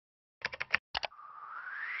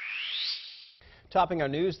Topping our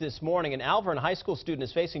news this morning, an Alvirne High School student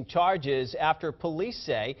is facing charges after police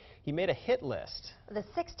say he made a hit list. The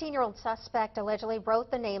 16-year-old suspect allegedly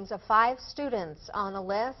wrote the names of 5 students on the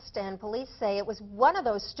list, and police say it was one of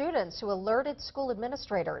those students who alerted school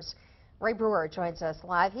administrators. Ray Brewer joins us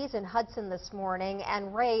live. He's in Hudson this morning.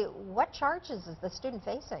 And Ray, what charges is the student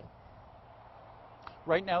facing?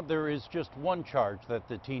 Right now, there is just one charge that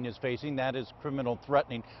the teen is facing, that is criminal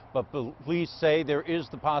threatening. But police say there is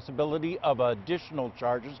the possibility of additional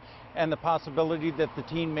charges and the possibility that the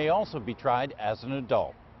teen may also be tried as an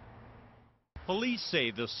adult. Police say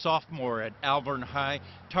the sophomore at Alvirne High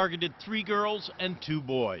targeted 3 girls and 2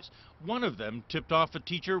 boys. One of them tipped off a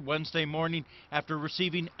teacher Wednesday morning after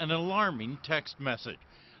receiving an alarming text message.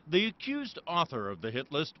 The accused author of the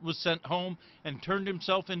hit list was sent home and turned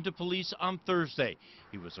himself into police on Thursday.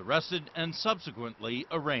 He was arrested and subsequently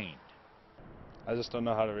arraigned. I just don't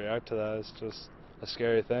know how to react to that. It's just a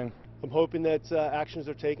scary thing. I'm hoping that actions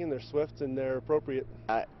are taken, they're swift and they're appropriate.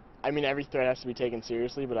 I mean, every threat has to be taken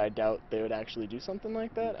seriously, but I doubt they would actually do something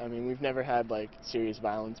like that. I mean, we've never had like serious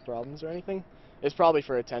violence problems or anything. It's probably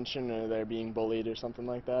for attention, or they're being bullied or something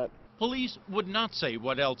like that. Police would not say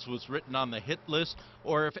what else was written on the hit list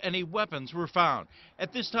or if any weapons were found.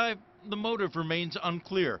 At this time, the motive remains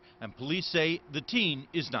unclear, and police say the teen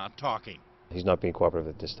is not talking. He's not being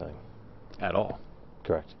cooperative at this time. At all.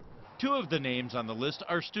 Correct. 2 of the names on the list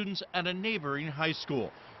are students at a neighboring high school.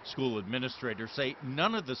 School administrators say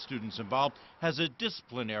none of the students involved has a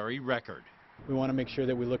disciplinary record. We want to make sure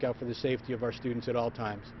that we look out for the safety of our students at all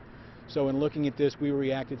times. So in looking at this, we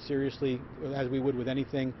reacted seriously as we would with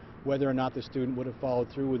anything. Whether or not the student would have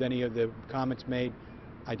followed through with any of the comments made,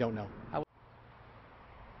 I don't know.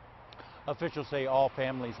 Officials say all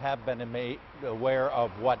families have been made aware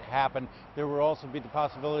of what happened. There will also be the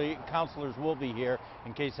possibility counselors will be here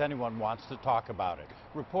in case anyone wants to talk about it.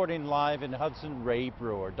 Reporting live in Hudson, Ray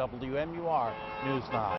Brewer, WMUR News 9.